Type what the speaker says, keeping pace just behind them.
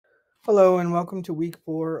Hello and welcome to week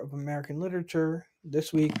 4 of American Literature.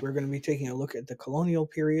 This week we're going to be taking a look at the colonial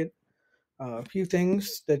period. A few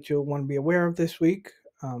things that you'll want to be aware of this week.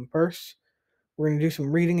 First, we're going to do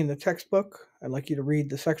some reading in the textbook. I'd like you to read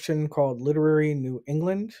the section called Literary New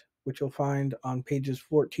England, which you'll find on pages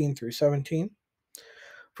 14 through 17.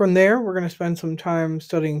 From there, we're going to spend some time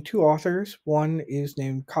studying two authors. One is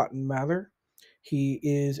named Cotton Mather. He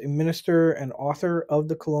is a minister and author of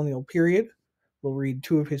the colonial period. We'll read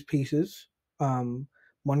two of his pieces, um,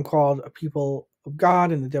 one called A People of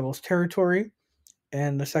God in the Devil's Territory,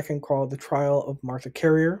 and the second called The Trial of Martha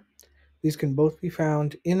Carrier. These can both be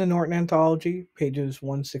found in the Norton Anthology, pages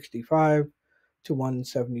 165 to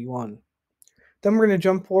 171. Then we're going to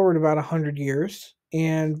jump forward about 100 years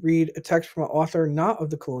and read a text from an author not of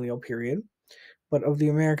the colonial period, but of the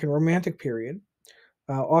American Romantic period.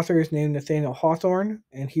 Author is named Nathaniel Hawthorne,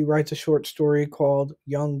 and he writes a short story called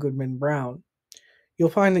Young Goodman Brown. You'll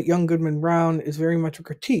find that Young Goodman Brown is very much a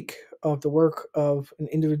critique of the work of an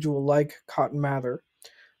individual like Cotton Mather.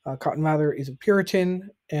 Cotton Mather is a Puritan,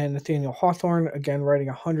 and Nathaniel Hawthorne, again writing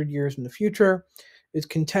 100 years in the future, is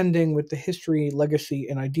contending with the history, legacy,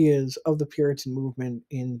 and ideas of the Puritan movement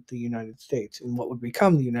in the United States, in what would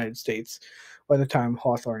become the United States by the time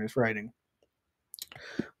Hawthorne is writing.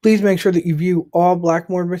 Please make sure that you view all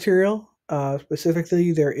Blackboard material.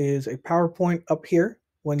 Specifically, there is a PowerPoint up here.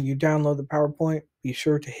 When you download the PowerPoint, be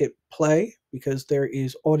sure to hit play because there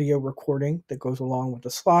is audio recording that goes along with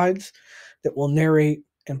the slides that will narrate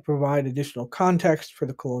and provide additional context for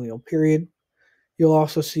the colonial period. You'll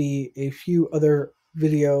also see a few other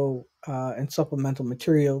video and supplemental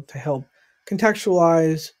material to help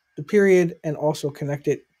contextualize the period and also connect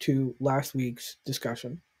it to last week's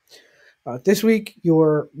discussion. This week,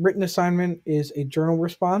 your written assignment is a journal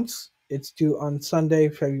response. It's due on Sunday,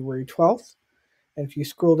 February 12th. And if you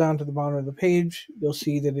scroll down to the bottom of the page, you'll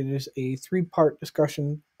see that it is a three-part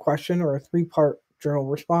discussion question or a three-part journal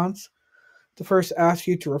response. The first asks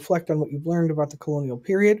you to reflect on what you've learned about the colonial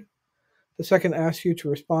period. The second asks you to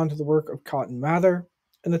respond to the work of Cotton Mather.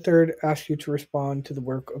 And the third asks you to respond to the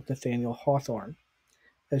work of Nathaniel Hawthorne.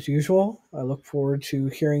 As usual, I look forward to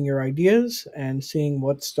hearing your ideas and seeing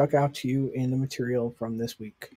what stuck out to you in the material from this week.